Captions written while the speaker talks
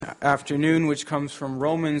afternoon, which comes from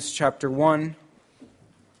Romans chapter 1,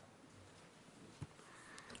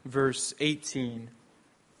 verse 18.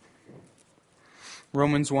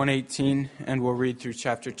 Romans 1:18, and we'll read through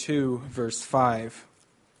chapter 2, verse 5.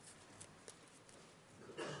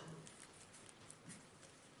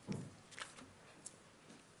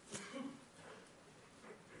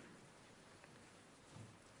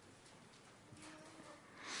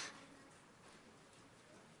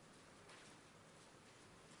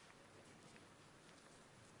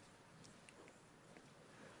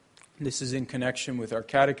 This is in connection with our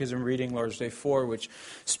catechism reading, Lord's Day 4, which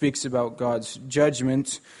speaks about God's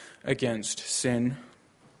judgment against sin.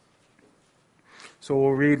 So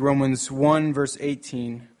we'll read Romans 1, verse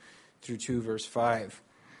 18 through 2, verse 5.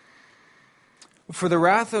 For the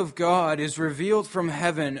wrath of God is revealed from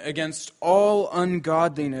heaven against all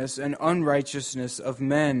ungodliness and unrighteousness of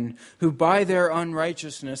men, who by their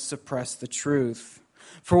unrighteousness suppress the truth.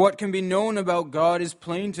 For what can be known about God is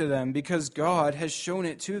plain to them, because God has shown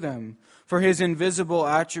it to them. For his invisible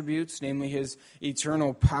attributes, namely his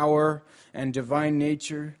eternal power and divine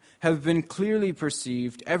nature, have been clearly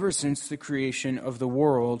perceived ever since the creation of the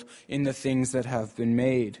world in the things that have been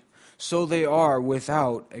made. So they are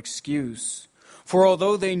without excuse. For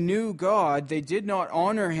although they knew God, they did not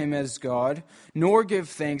honor him as God, nor give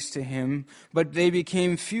thanks to him, but they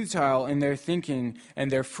became futile in their thinking,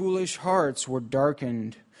 and their foolish hearts were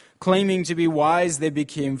darkened. Claiming to be wise, they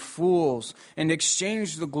became fools, and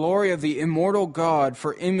exchanged the glory of the immortal God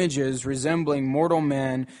for images resembling mortal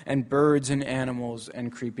man and birds and animals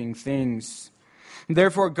and creeping things.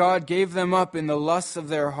 Therefore God gave them up in the lusts of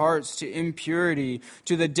their hearts to impurity,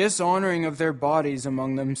 to the dishonoring of their bodies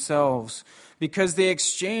among themselves, because they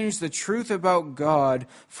exchanged the truth about God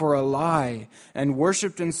for a lie, and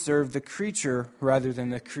worshipped and served the creature rather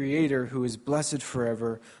than the Creator, who is blessed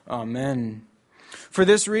forever. Amen. For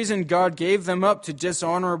this reason God gave them up to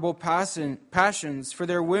dishonorable passions, for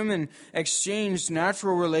their women exchanged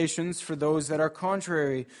natural relations for those that are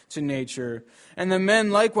contrary to nature. And the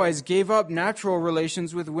men likewise gave up natural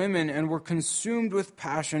relations with women, and were consumed with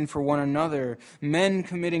passion for one another, men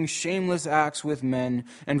committing shameless acts with men,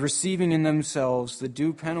 and receiving in themselves the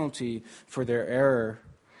due penalty for their error.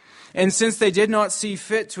 And since they did not see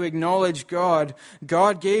fit to acknowledge God,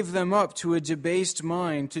 God gave them up to a debased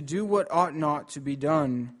mind to do what ought not to be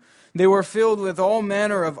done. They were filled with all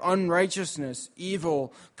manner of unrighteousness,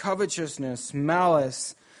 evil, covetousness,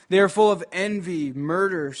 malice. They are full of envy,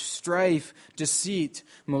 murder, strife, deceit,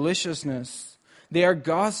 maliciousness. They are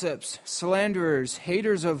gossips, slanderers,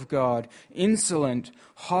 haters of God, insolent,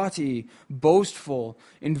 haughty, boastful,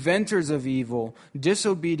 inventors of evil,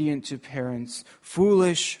 disobedient to parents,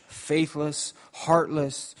 foolish, faithless,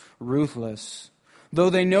 heartless, ruthless. Though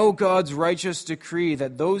they know God's righteous decree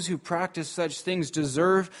that those who practice such things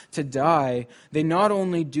deserve to die, they not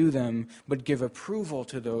only do them, but give approval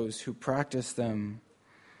to those who practice them.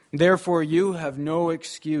 Therefore you have no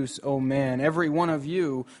excuse, O man, every one of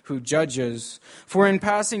you who judges. For in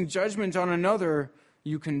passing judgment on another,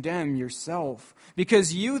 you condemn yourself,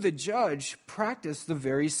 because you, the judge, practice the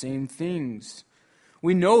very same things.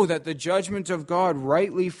 We know that the judgment of God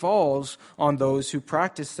rightly falls on those who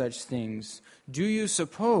practice such things. Do you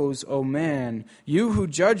suppose, O man, you who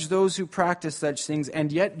judge those who practice such things,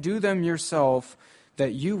 and yet do them yourself,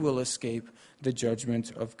 that you will escape the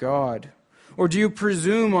judgment of God? Or do you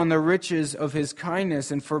presume on the riches of his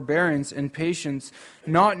kindness and forbearance and patience,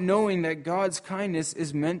 not knowing that God's kindness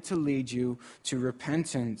is meant to lead you to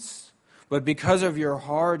repentance? But because of your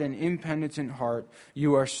hard and impenitent heart,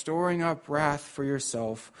 you are storing up wrath for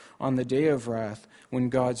yourself on the day of wrath, when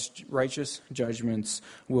God's righteous judgments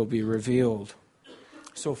will be revealed.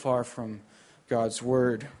 So far from God's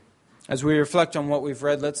word. As we reflect on what we've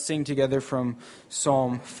read, let's sing together from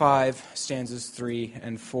Psalm 5, stanzas 3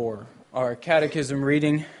 and 4. Our catechism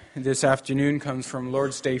reading this afternoon comes from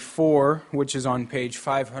Lord's Day 4, which is on page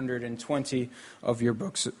 520 of your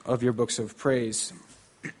books of praise.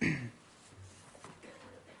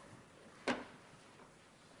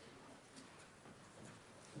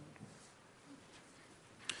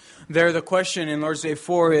 There, the question in Lord's Day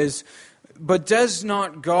 4 is, but does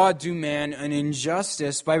not God do man an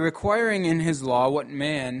injustice by requiring in his law what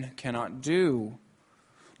man cannot do?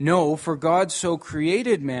 No, for God so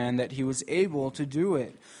created man that he was able to do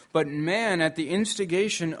it. But man, at the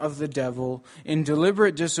instigation of the devil, in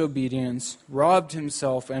deliberate disobedience, robbed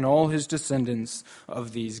himself and all his descendants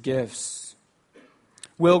of these gifts.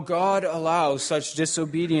 Will God allow such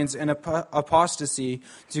disobedience and apostasy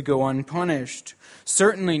to go unpunished?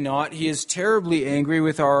 Certainly not. He is terribly angry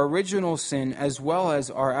with our original sin as well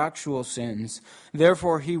as our actual sins.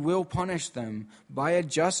 Therefore, he will punish them by a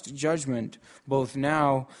just judgment, both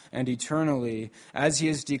now and eternally, as he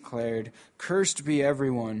has declared, "Cursed be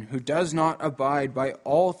everyone who does not abide by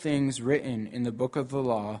all things written in the book of the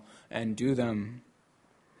law and do them."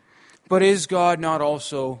 But is God not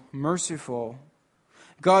also merciful?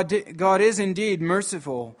 God is indeed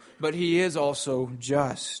merciful, but he is also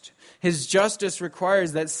just. His justice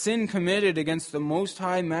requires that sin committed against the most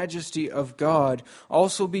high majesty of God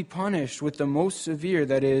also be punished with the most severe,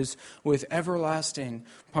 that is, with everlasting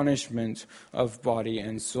punishment of body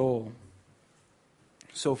and soul.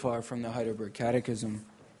 So far from the Heidelberg Catechism.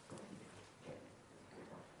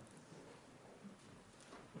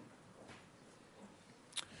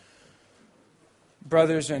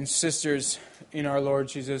 Brothers and sisters in our Lord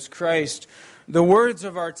Jesus Christ, the words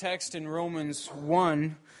of our text in Romans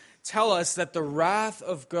 1 tell us that the wrath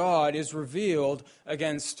of God is revealed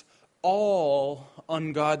against all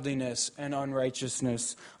ungodliness and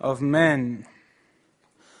unrighteousness of men.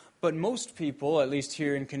 But most people, at least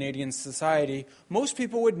here in Canadian society, most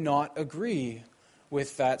people would not agree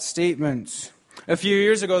with that statement. A few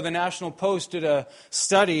years ago, the National Post did a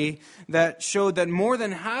study that showed that more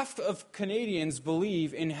than half of Canadians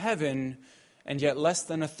believe in heaven, and yet less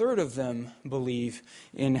than a third of them believe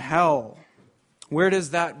in hell. Where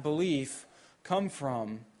does that belief come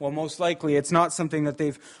from? Well, most likely it's not something that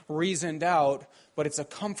they've reasoned out, but it's a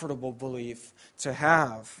comfortable belief to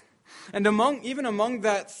have. And even among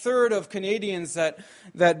that third of Canadians that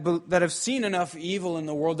have seen enough evil in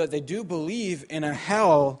the world that they do believe in a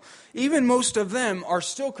hell, even most of them are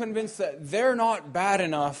still convinced that they're not bad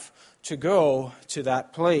enough to go to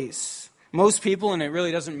that place. Most people, and it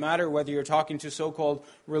really doesn't matter whether you're talking to so-called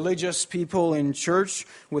religious people in church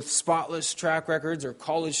with spotless track records or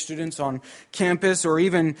college students on campus or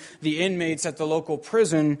even the inmates at the local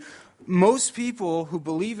prison, most people who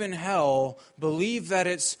believe in hell believe that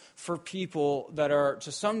it's for people that are,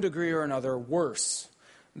 to some degree or another, worse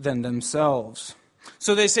than themselves.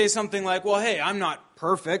 So they say something like, well, hey, I'm not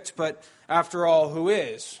perfect, but after all, who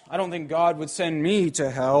is? I don't think God would send me to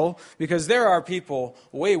hell because there are people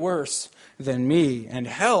way worse than me. And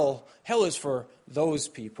hell is for those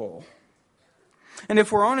people. And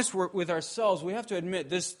if we're honest with ourselves, we have to admit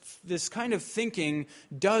this kind of thinking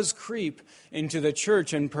does creep into the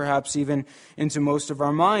church and perhaps even into most of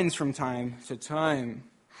our minds from time to time.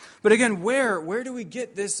 But again, where do we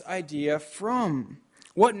get this idea from?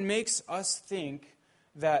 What makes us think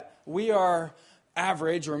that we are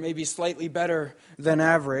average or maybe slightly better than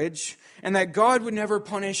average and that God would never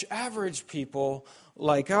punish average people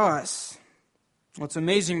like us? What's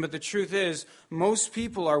amazing, but the truth is, most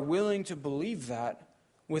people are willing to believe that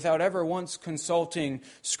without ever once consulting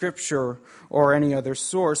Scripture or any other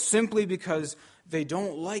source, simply because they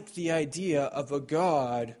don't like the idea of a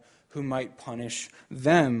God who might punish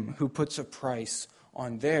them, who puts a price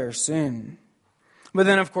on their sin. But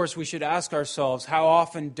then, of course, we should ask ourselves, how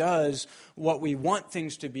often does what we want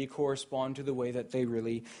things to be correspond to the way that they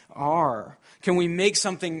really are? Can we make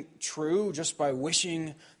something true just by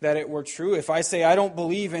wishing that it were true? If I say I don't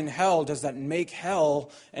believe in hell, does that make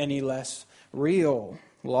hell any less real?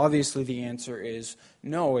 Well, obviously the answer is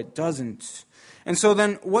no, it doesn't. And so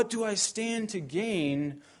then, what do I stand to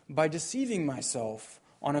gain by deceiving myself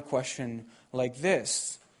on a question like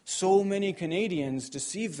this? So many Canadians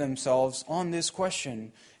deceive themselves on this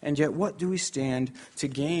question, and yet what do we stand to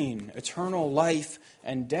gain? Eternal life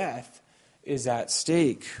and death is at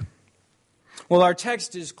stake. Well, our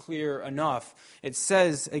text is clear enough. It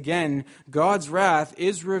says, again, God's wrath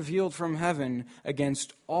is revealed from heaven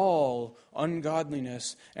against all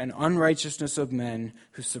ungodliness and unrighteousness of men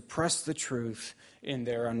who suppress the truth in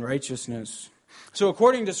their unrighteousness. So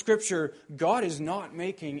according to Scripture, God is not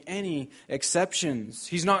making any exceptions.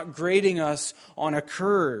 He's not grading us on a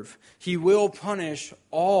curve. He will punish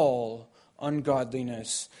all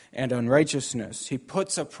ungodliness and unrighteousness. He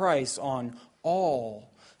puts a price on all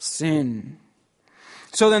sin.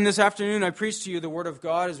 So then this afternoon I preach to you the Word of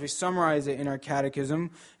God as we summarize it in our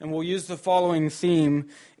catechism, and we'll use the following theme: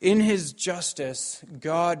 in His justice,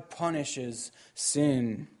 God punishes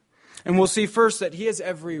sin. And we'll see first that He has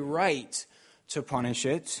every right to punish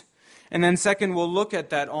it. And then second, we'll look at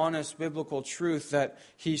that honest biblical truth that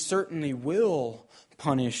He certainly will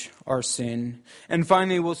punish our sin. And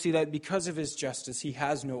finally, we'll see that because of His justice, He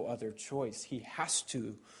has no other choice. He has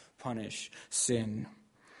to punish sin.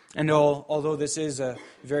 And although this is a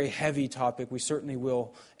very heavy topic, we certainly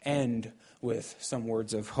will end with some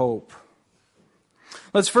words of hope.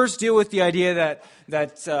 Let's first deal with the idea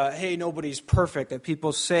that hey, nobody's perfect, that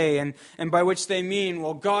people say, and by which they mean,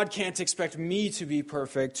 well, God can't expect me to be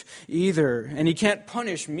perfect either, and He can't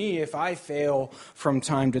punish me if I fail from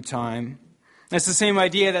time to time. That's the same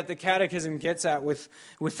idea that the Catechism gets at with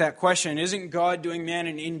that question. Isn't God doing man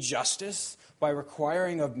an injustice by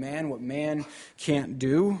requiring of man what man can't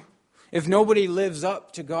do? If nobody lives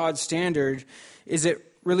up to God's standard, is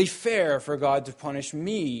it really fair for God to punish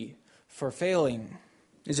me for failing?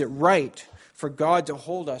 Is it right for God to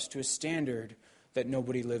hold us to a standard that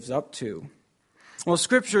nobody lives up to? Well,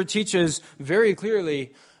 Scripture teaches very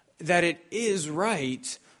clearly that it is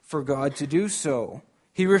right for God to do so.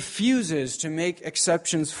 He refuses to make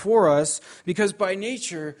exceptions for us because by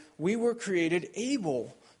nature we were created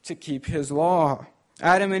able to keep His law.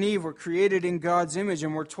 Adam and Eve were created in God's image,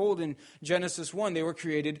 and we're told in Genesis 1 they were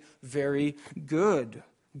created very good.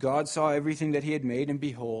 God saw everything that He had made, and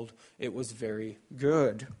behold, it was very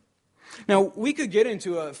good. Now, we could get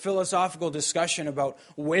into a philosophical discussion about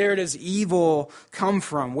where does evil come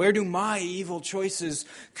from? Where do my evil choices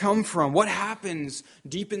come from? What happens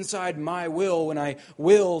deep inside my will when I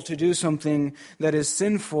will to do something that is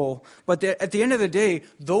sinful? But at the end of the day,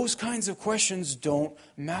 those kinds of questions don't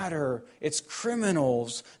matter. It's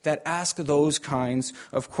criminals that ask those kinds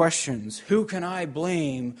of questions. Who can I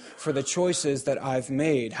blame for the choices that I've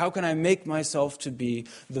made? How can I make myself to be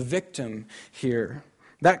the victim here?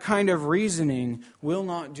 That kind of reasoning will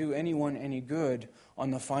not do anyone any good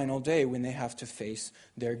on the final day when they have to face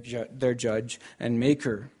their judge and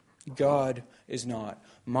maker. God is not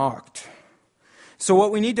mocked. So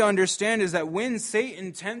what we need to understand is that when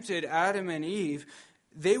Satan tempted Adam and Eve,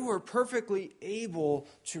 they were perfectly able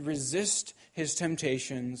to resist his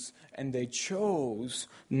temptations, and they chose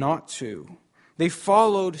not to. They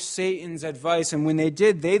followed Satan's advice, and when they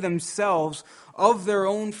did, they themselves, of their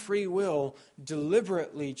own free will,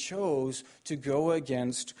 deliberately chose to go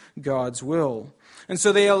against God's will. And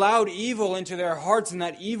so they allowed evil into their hearts, and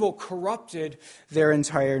that evil corrupted their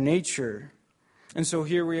entire nature. And so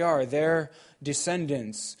here we are, their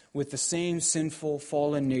descendants with the same sinful,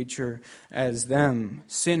 fallen nature as them.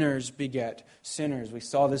 Sinners beget sinners. We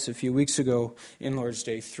saw this a few weeks ago in Lord's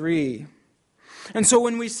Day 3. And so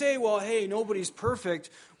when we say, well, hey, nobody's perfect,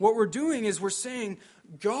 what we're doing is we're saying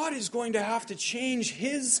God is going to have to change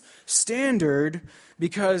His standard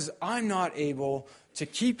because I'm not able to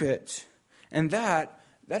keep it. And that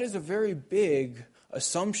is a very big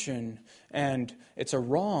assumption, and it's a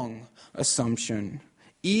wrong assumption.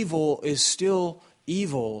 Evil is still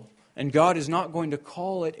evil, and God is not going to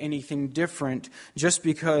call it anything different just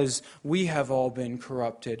because we have all been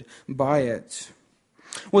corrupted by it.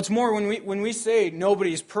 What's more, when we say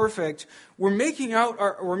nobody's perfect, we're making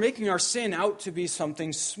our sin out to be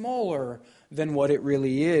something smaller than what it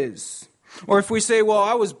really is. Or if we say, well,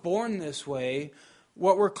 I was born this way,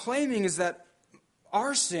 what we're claiming is that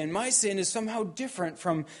our sin, my sin, is somehow different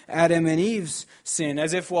from Adam and Eve's sin.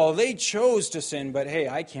 As if, well, they chose to sin, but hey,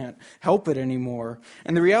 I can't help it anymore.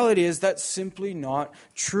 And the reality is that's simply not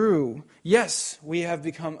true. Yes, we have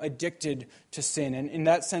become addicted to sin. And in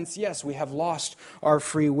that sense, yes, we have lost our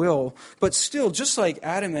free will. But still, just like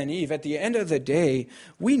Adam and Eve, at the end of the day,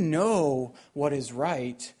 we know what is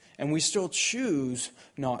right, and we still choose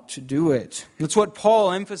not to do it. That's what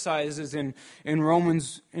Paul emphasizes in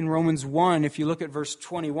Romans 1. If you look at verse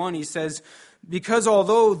 21, he says, because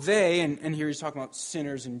although they, and here he's talking about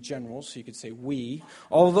sinners in general, so you could say we,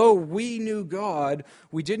 although we knew God,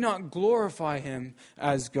 we did not glorify Him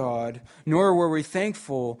as God, nor were we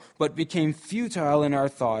thankful, but became futile in our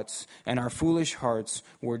thoughts, and our foolish hearts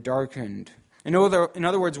were darkened. In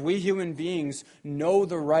other words, we human beings know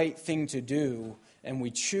the right thing to do, and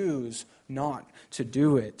we choose not to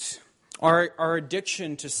do it. Our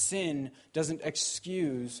addiction to sin doesn't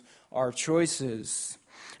excuse our choices.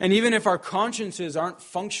 And even if our consciences aren't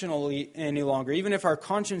functional any longer, even if our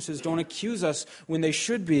consciences don't accuse us when they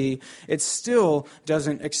should be, it still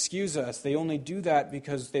doesn't excuse us. They only do that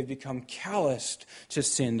because they've become calloused to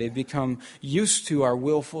sin. They've become used to our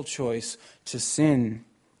willful choice to sin.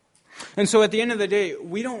 And so at the end of the day,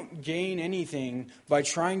 we don't gain anything by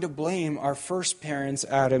trying to blame our first parents,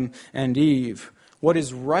 Adam and Eve. What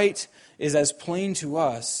is right is as plain to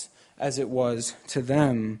us as it was to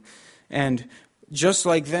them. And just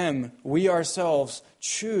like them, we ourselves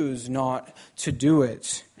choose not to do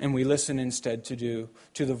it, and we listen instead to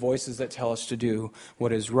the voices that tell us to do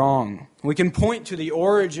what is wrong. We can point to the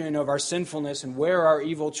origin of our sinfulness and where our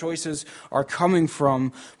evil choices are coming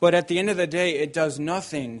from, but at the end of the day, it does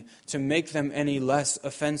nothing to make them any less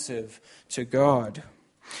offensive to God.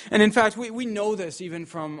 And in fact, we know this even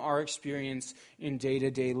from our experience in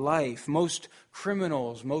day-to-day life. Most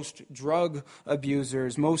criminals, most drug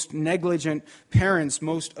abusers, most negligent parents,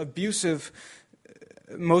 most abusers,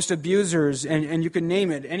 and you can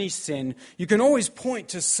name it, any sin, you can always point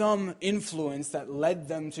to some influence that led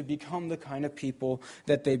them to become the kind of people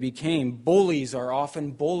that they became. Bullies are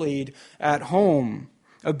often bullied at home.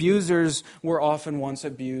 Abusers were often once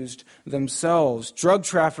abused themselves. Drug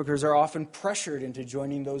traffickers are often pressured into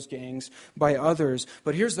joining those gangs by others.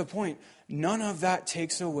 But here's the point. None of that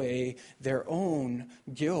takes away their own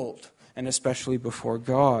guilt, and especially before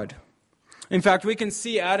God. In fact, we can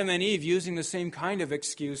see Adam and Eve using the same kind of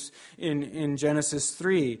excuse in Genesis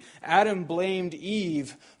 3. Adam blamed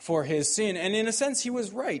Eve for his sin, and in a sense he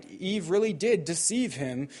was right. Eve really did deceive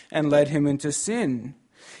him and led him into sin.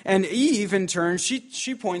 And Eve, in turn,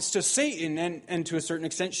 she points to Satan, and to a certain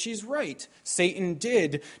extent, she's right. Satan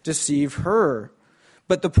did deceive her.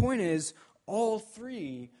 But the point is, all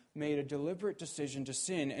three made a deliberate decision to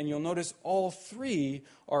sin, and you'll notice all three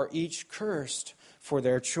are each cursed for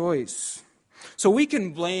their choice. So we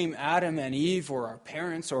can blame Adam and Eve or our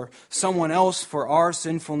parents or someone else for our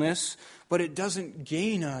sinfulness, but it doesn't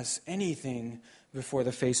gain us anything before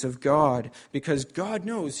the face of God, because God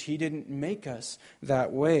knows He didn't make us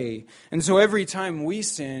that way. And so every time we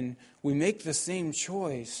sin, we make the same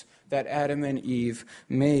choice that Adam and Eve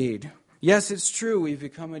made. Yes, it's true, we've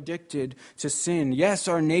become addicted to sin. Yes,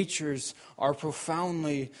 our natures are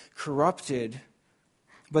profoundly corrupted,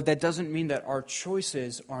 but that doesn't mean that our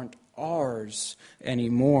choices aren't ours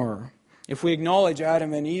anymore. If we acknowledge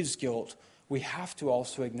Adam and Eve's guilt, we have to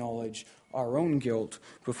also acknowledge our own guilt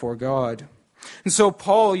before God. And so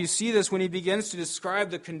Paul, you see this when he begins to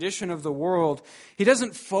describe the condition of the world. He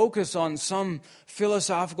doesn't focus on some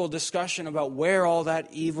philosophical discussion about where all that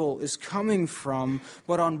evil is coming from,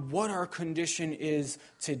 but on what our condition is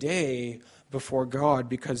today before God,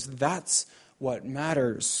 because that's what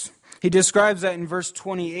matters. He describes that in verse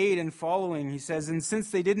 28 and following. He says, "And since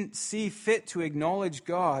they didn't see fit to acknowledge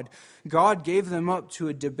God, God gave them up to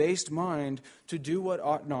a debased mind to do what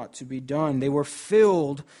ought not to be done. They were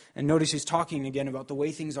filled," and notice he's talking again about the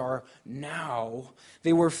way things are now.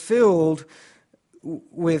 They were filled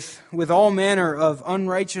with all manner of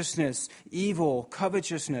unrighteousness, evil,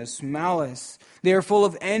 covetousness, malice. They are full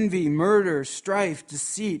of envy, murder, strife,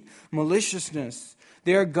 deceit, maliciousness.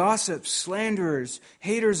 They are gossips, slanderers,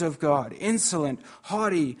 haters of God, insolent,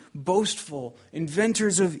 haughty, boastful,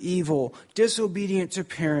 inventors of evil, disobedient to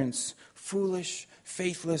parents, foolish,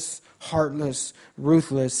 faithless, heartless,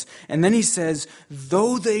 ruthless. And then he says,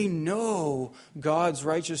 though they know God's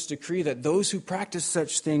righteous decree that those who practice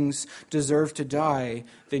such things deserve to die,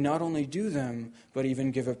 they not only do them, but even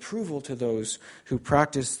give approval to those who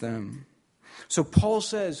practice them. So Paul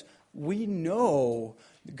says, we know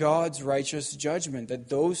God's righteous judgment, that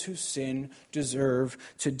those who sin deserve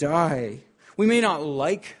to die. We may not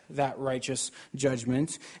like that righteous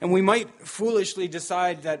judgment, and we might foolishly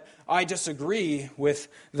decide that I disagree with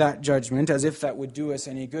that judgment, as if that would do us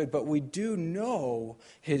any good, but we do know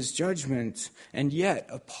His judgment, and yet,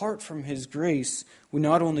 apart from His grace, we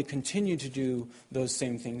not only continue to do those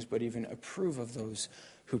same things, but even approve of those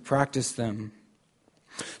who practice them.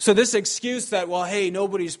 So this excuse that, well, hey,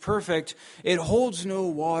 nobody's perfect, it holds no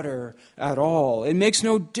water at all. It makes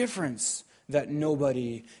no difference that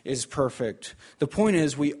nobody is perfect. The point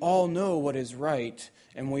is, we all know what is right,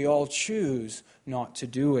 and we all choose not to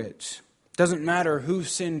do it. It doesn't matter who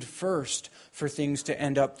sinned first for things to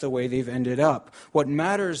end up the way they've ended up. What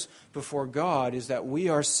matters before God is that we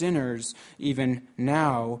are sinners even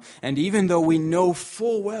now, and even though we know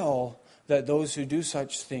full well that those who do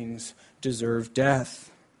such things deserve death.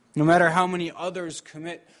 No matter how many others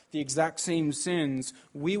commit the exact same sins,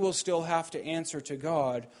 we will still have to answer to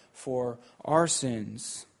God for our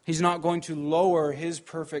sins. He's not going to lower His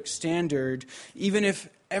perfect standard, even if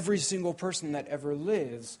every single person that ever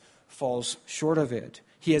lives falls short of it.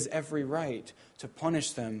 He has every right to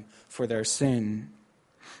punish them for their sin.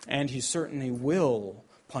 And He certainly will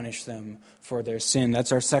punish them for their sin.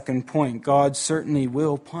 That's our second point. God certainly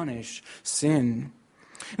will punish sin.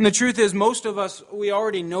 And the truth is, most of us, we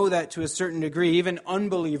already know that to a certain degree. Even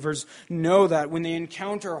unbelievers know that when they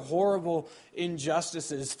encounter horrible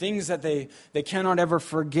injustices, things that they cannot ever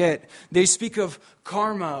forget, they speak of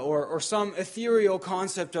karma or some ethereal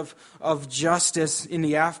concept of justice in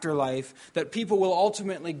the afterlife, that people will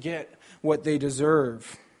ultimately get what they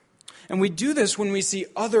deserve. And we do this when we see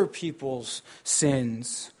other people's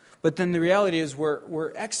sins. But then the reality is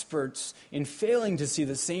we're experts in failing to see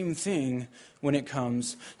the same thing when it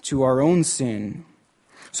comes to our own sin.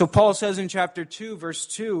 So Paul says in chapter 2, verse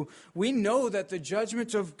 2, we know that the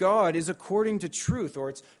judgment of God is according to truth,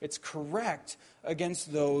 or it's correct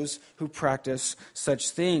against those who practice such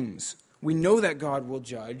things. We know that God will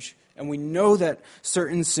judge, and we know that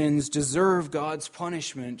certain sins deserve God's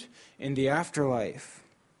punishment in the afterlife.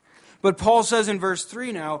 But Paul says in verse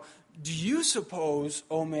 3 now, do you suppose,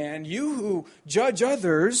 O man, you who judge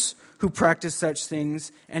others who practice such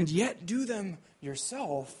things and yet do them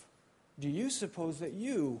yourself, do you suppose that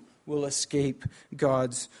you will escape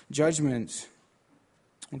God's judgment?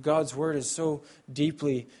 God's word is so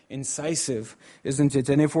deeply incisive, isn't it?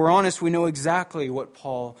 And if we're honest, we know exactly what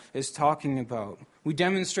Paul is talking about. We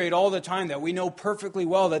demonstrate all the time that we know perfectly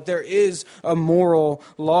well that there is a moral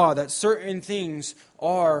law, that certain things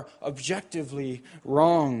are objectively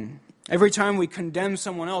wrong. Every time we condemn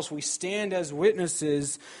someone else, we stand as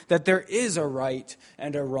witnesses that there is a right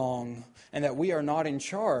and a wrong, and that we are not in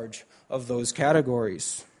charge of those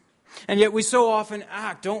categories. And yet we so often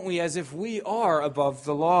act, don't we, as if we are above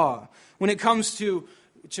the law. When it comes to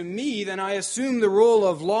me, then I assume the role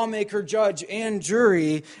of lawmaker, judge, and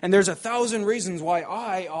jury, and there's 1,000 reasons why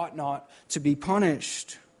I ought not to be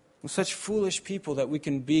punished. We're such foolish people that we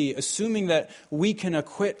can be, assuming that we can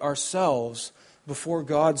acquit ourselves before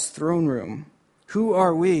God's throne room. Who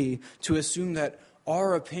are we to assume that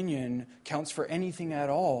our opinion counts for anything at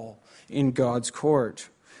all in God's court?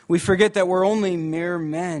 We forget that we're only mere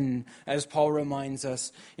men, as Paul reminds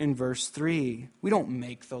us in verse 3. We don't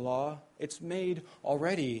make the law. It's made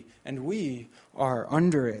already, and we are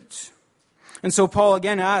under it. And so Paul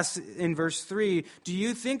again asks in verse 3, do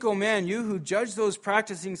you think, O man, you who judge those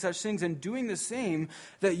practicing such things and doing the same,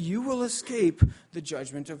 that you will escape the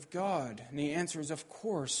judgment of God? And the answer is, of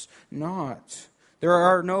course not. There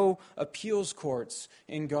are no appeals courts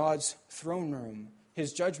in God's throne room.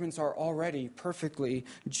 His judgments are already perfectly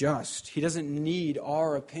just. He doesn't need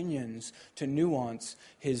our opinions to nuance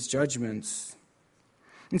his judgments.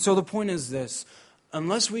 And so the point is this: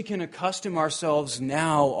 unless we can accustom ourselves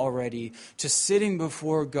now already to sitting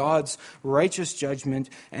before God's righteous judgment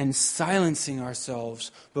and silencing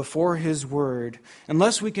ourselves before His Word,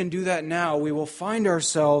 unless we can do that now, we will find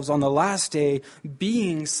ourselves on the last day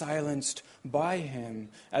being silenced by Him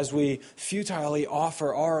as we futilely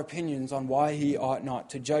offer our opinions on why He ought not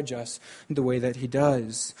to judge us the way that He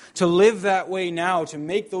does. To live that way now, to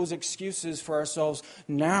make those excuses for ourselves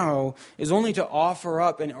now, is only to offer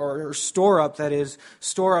up or store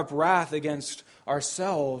up wrath against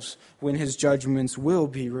ourselves when His judgments will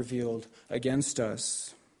be revealed against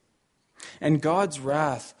us. And God's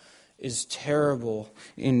wrath is terrible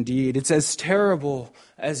indeed. It's as terrible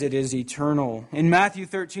as it is eternal. In Matthew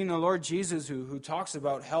 13, the Lord Jesus, who talks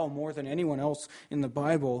about hell more than anyone else in the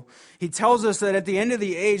Bible, He tells us that at the end of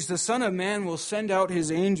the age, the Son of Man will send out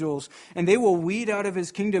His angels, and they will weed out of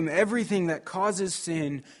His kingdom everything that causes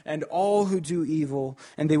sin and all who do evil,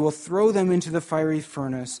 and they will throw them into the fiery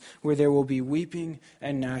furnace, where there will be weeping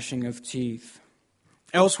and gnashing of teeth.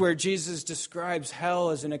 Elsewhere, Jesus describes hell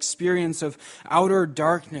as an experience of outer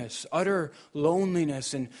darkness, utter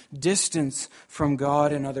loneliness, and distance from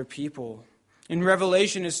God and other people. In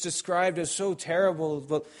Revelation, it's described as so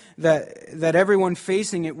terrible that everyone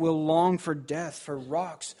facing it will long for death, for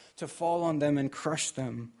rocks to fall on them and crush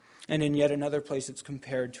them. And in yet another place, it's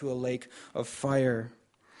compared to a lake of fire.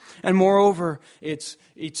 And moreover, it's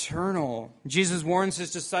eternal. Jesus warns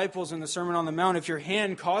His disciples in the Sermon on the Mount, if your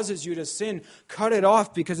hand causes you to sin, cut it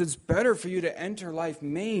off, because it's better for you to enter life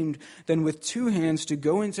maimed than with two hands to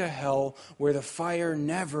go into hell, where the fire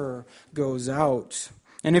never goes out.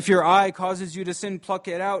 And if your eye causes you to sin, pluck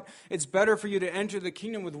it out. It's better for you to enter the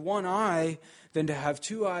kingdom with one eye than to have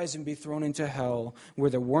two eyes and be thrown into hell, where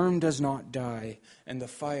the worm does not die and the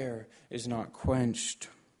fire is not quenched.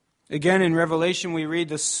 Again, in Revelation, we read,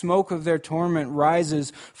 the smoke of their torment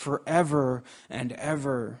rises forever and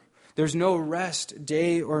ever. There's no rest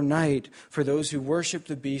day or night for those who worship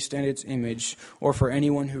the beast and its image, or for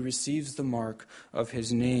anyone who receives the mark of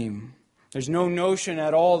his name. There's no notion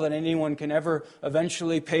at all that anyone can ever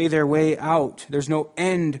eventually pay their way out. There's no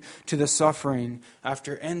end to the suffering.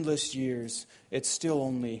 After endless years, it's still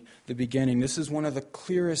only the beginning. This is one of the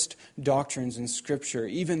clearest doctrines in Scripture,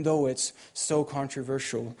 even though it's so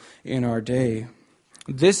controversial in our day.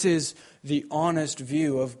 This is the honest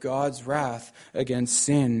view of God's wrath against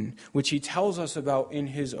sin, which He tells us about in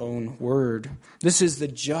His own Word. This is the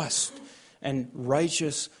just and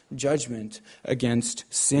righteous judgment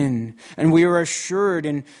against sin. And we are assured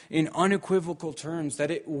in unequivocal terms that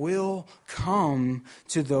it will come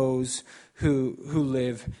to those who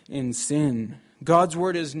live in sin. God's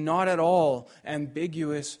word is not at all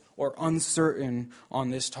ambiguous or uncertain on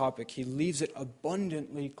this topic. He leaves it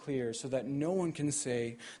abundantly clear so that no one can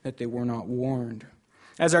say that they were not warned.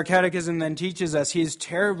 As our catechism then teaches us, he is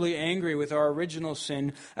terribly angry with our original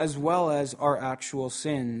sin as well as our actual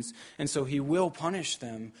sins. And so he will punish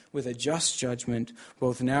them with a just judgment,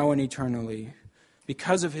 both now and eternally.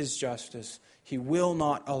 Because of his justice, he will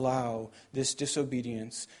not allow this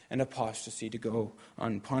disobedience and apostasy to go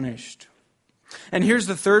unpunished. And here's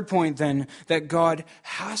the third point then, that God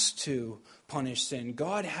has to punish sin.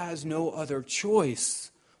 God has no other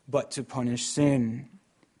choice but to punish sin.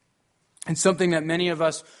 And something that many of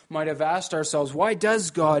us might have asked ourselves, why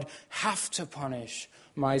does God have to punish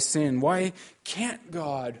my sin? Why can't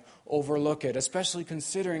God overlook it, especially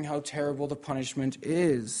considering how terrible the punishment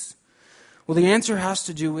is? Well, the answer has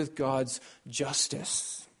to do with God's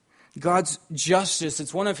justice. God's justice,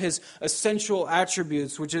 it's one of his essential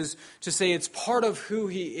attributes, which is to say it's part of who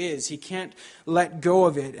he is. He can't let go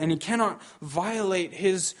of it, and he cannot violate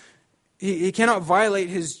his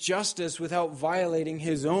justice without violating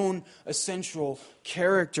his own essential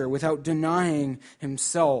character, without denying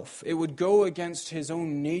himself. It would go against his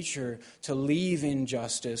own nature to leave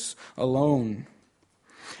injustice alone.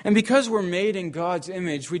 And because we're made in God's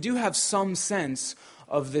image, we do have some sense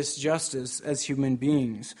of this justice as human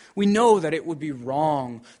beings. We know that it would be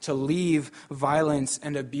wrong to leave violence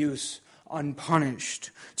and abuse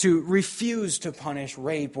unpunished, to refuse to punish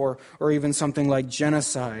rape or even something like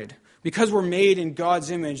genocide. Because we're made in God's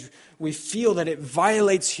image, we feel that it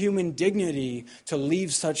violates human dignity to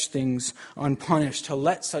leave such things unpunished, to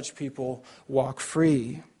let such people walk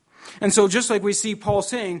free. And so just like we see Paul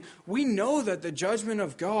saying, we know that the judgment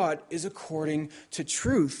of God is according to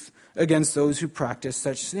truth against those who practice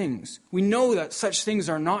such things. We know that such things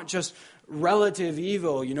are not just relative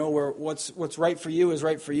evil, where what's right for you is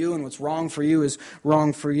right for you and what's wrong for you is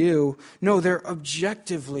wrong for you. No, they're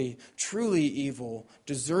objectively, truly evil,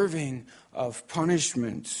 deserving of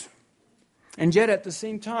punishment. And yet at the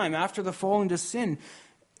same time, after the fall into sin,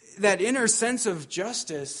 that inner sense of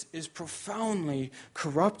justice is profoundly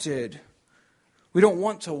corrupted. We don't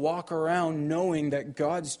want to walk around knowing that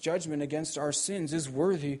God's judgment against our sins is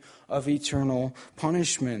worthy of eternal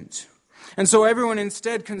punishment. And so everyone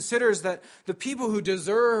instead considers that the people who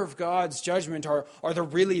deserve God's judgment are the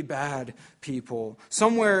really bad people,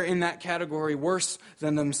 somewhere in that category worse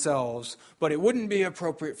than themselves. But it wouldn't be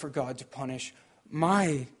appropriate for God to punish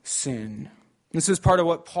my sin. This is part of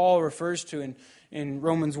what Paul refers to in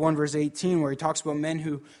Romans 1 verse 18, where he talks about men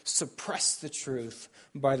who suppress the truth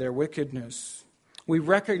by their wickedness. We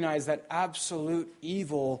recognize that absolute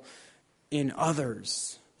evil in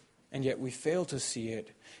others, and yet we fail to see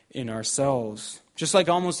it in ourselves. Just like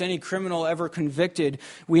almost any criminal ever convicted,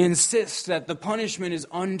 we insist that the punishment is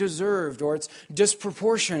undeserved or it's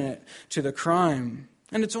disproportionate to the crime.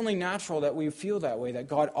 And it's only natural that we feel that way, that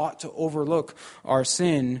God ought to overlook our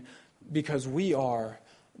sin because we are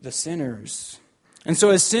the sinners. And so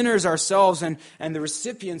as sinners ourselves and the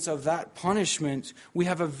recipients of that punishment, we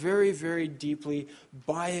have a very, very deeply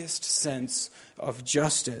biased sense of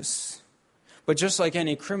justice. But just like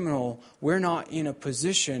any criminal, we're not in a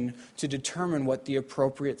position to determine what the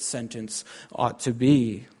appropriate sentence ought to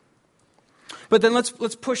be. But then let's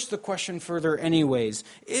push the question further anyways.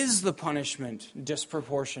 Is the punishment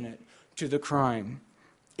disproportionate to the crime?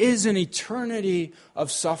 Is an eternity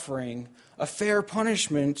of suffering a fair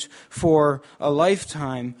punishment for a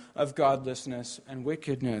lifetime of godlessness and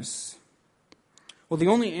wickedness? Well, the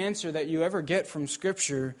only answer that you ever get from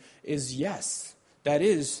Scripture is yes. That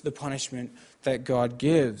is the punishment that God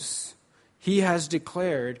gives. He has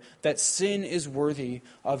declared that sin is worthy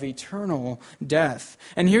of eternal death.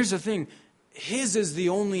 And here's the thing, his is the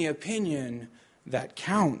only opinion that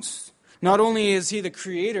counts. Not only is he the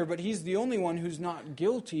creator, but he's the only one who's not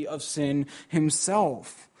guilty of sin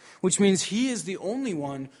himself, which means he is the only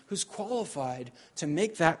one who's qualified to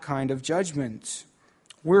make that kind of judgment.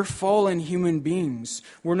 We're fallen human beings.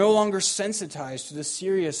 We're no longer sensitized to the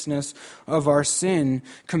seriousness of our sin,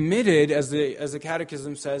 committed, as the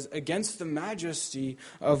Catechism says, against the majesty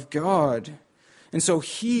of God. And so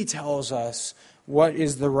he tells us what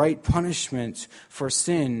is the right punishment for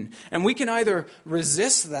sin. And we can either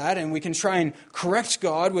resist that and we can try and correct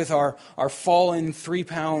God with our fallen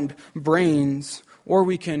 3-pound brains, or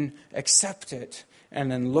we can accept it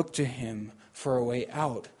and then look to him for a way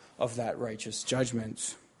out of that righteous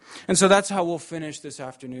judgment. And so that's how we'll finish this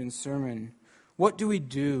afternoon's sermon. What do we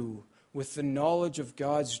do with the knowledge of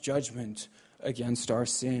God's judgment against our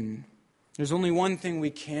sin? There's only one thing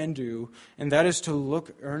we can do, and that is to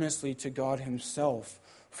look earnestly to God himself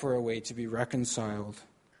for a way to be reconciled.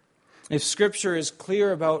 If Scripture is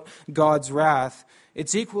clear about God's wrath,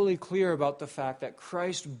 it's equally clear about the fact that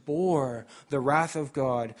Christ bore the wrath of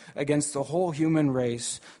God against the whole human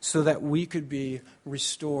race so that we could be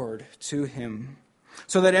restored to Him.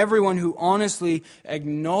 So that everyone who honestly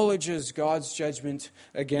acknowledges God's judgment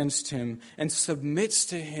against him and submits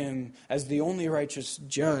to Him as the only righteous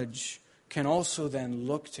judge can also then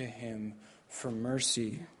look to Him for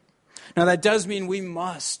mercy. Now that does mean we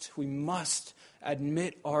must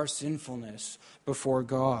admit our sinfulness before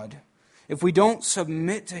God. If we don't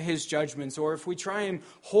submit to His judgments, or if we try and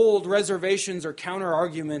hold reservations or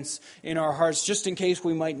counter-arguments in our hearts just in case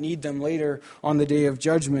we might need them later on the day of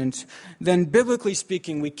judgment, then biblically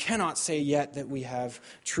speaking, we cannot say yet that we have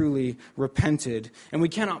truly repented, and we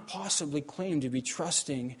cannot possibly claim to be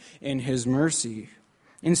trusting in His mercy.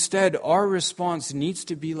 Instead, our response needs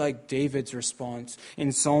to be like David's response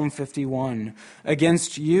in Psalm 51.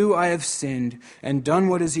 Against you I have sinned and done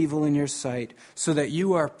what is evil in your sight, so that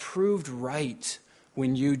you are proved right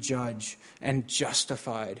when you judge and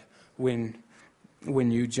justified when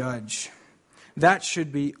you judge. That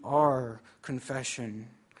should be our confession.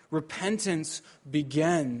 Repentance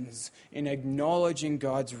begins in acknowledging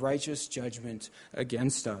God's righteous judgment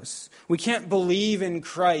against us. We can't believe in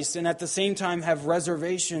Christ and at the same time have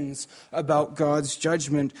reservations about God's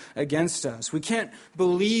judgment against us. We can't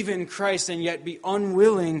believe in Christ and yet be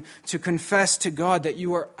unwilling to confess to God that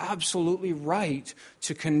you are absolutely right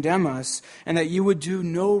to condemn us and that you would do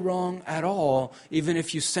no wrong at all, even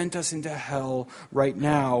if you sent us into hell right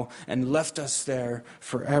now and left us there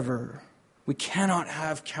forever. We cannot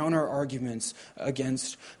have counter-arguments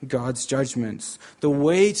against God's judgments. The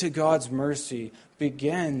way to God's mercy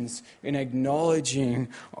begins in acknowledging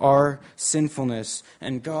our sinfulness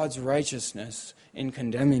and God's righteousness in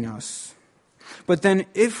condemning us. But then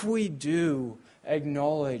if we do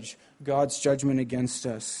acknowledge God's judgment against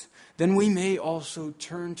us, then we may also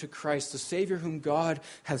turn to Christ, the Savior whom God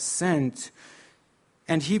has sent.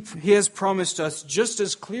 And he has promised us, just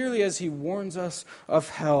as clearly as He warns us of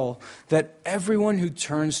hell, that everyone who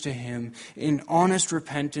turns to Him in honest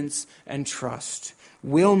repentance and trust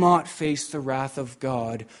will not face the wrath of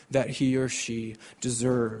God that he or she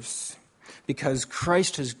deserves. Because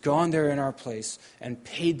Christ has gone there in our place and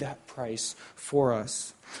paid that price for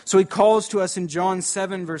us. So He calls to us in John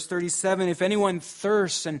 7, verse 37, if anyone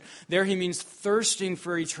thirsts, and there He means thirsting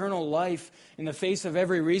for eternal life in the face of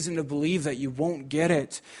every reason to believe that you won't get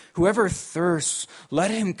it. Whoever thirsts,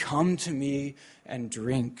 let him come to me and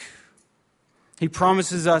drink. He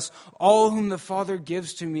promises us, all whom the Father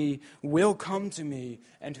gives to me will come to me,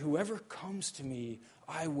 and whoever comes to me,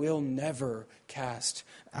 I will never cast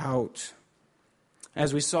out.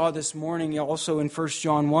 As we saw this morning also in 1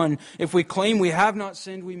 John 1, if we claim we have not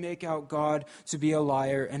sinned, we make out God to be a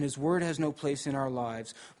liar, and His word has no place in our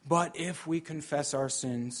lives. But if we confess our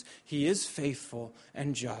sins, He is faithful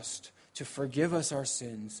and just to forgive us our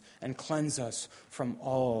sins and cleanse us from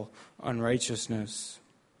all unrighteousness.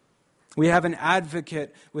 We have an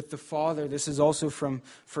advocate with the Father. This is also from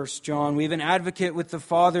 1 John. We have an advocate with the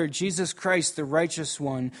Father, Jesus Christ, the righteous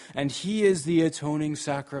one, and He is the atoning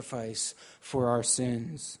sacrifice for our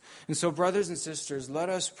sins. And so, brothers and sisters, let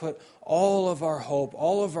us put all of our hope,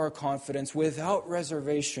 all of our confidence, without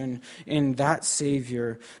reservation in that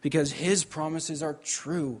Savior, because His promises are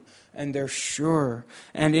true and they're sure.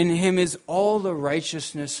 And in Him is all the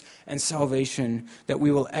righteousness and salvation that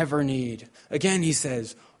we will ever need. Again, He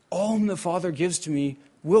says, all whom the Father gives to me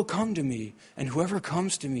will come to me, and whoever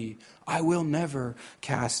comes to me, I will never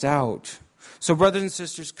cast out. So, brothers and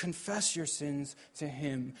sisters, confess your sins to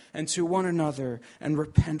Him and to one another, and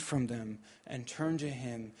repent from them, and turn to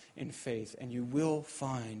Him in faith, and you will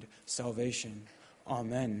find salvation.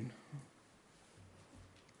 Amen.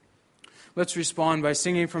 Let's respond by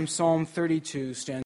singing from Psalm 32, stanza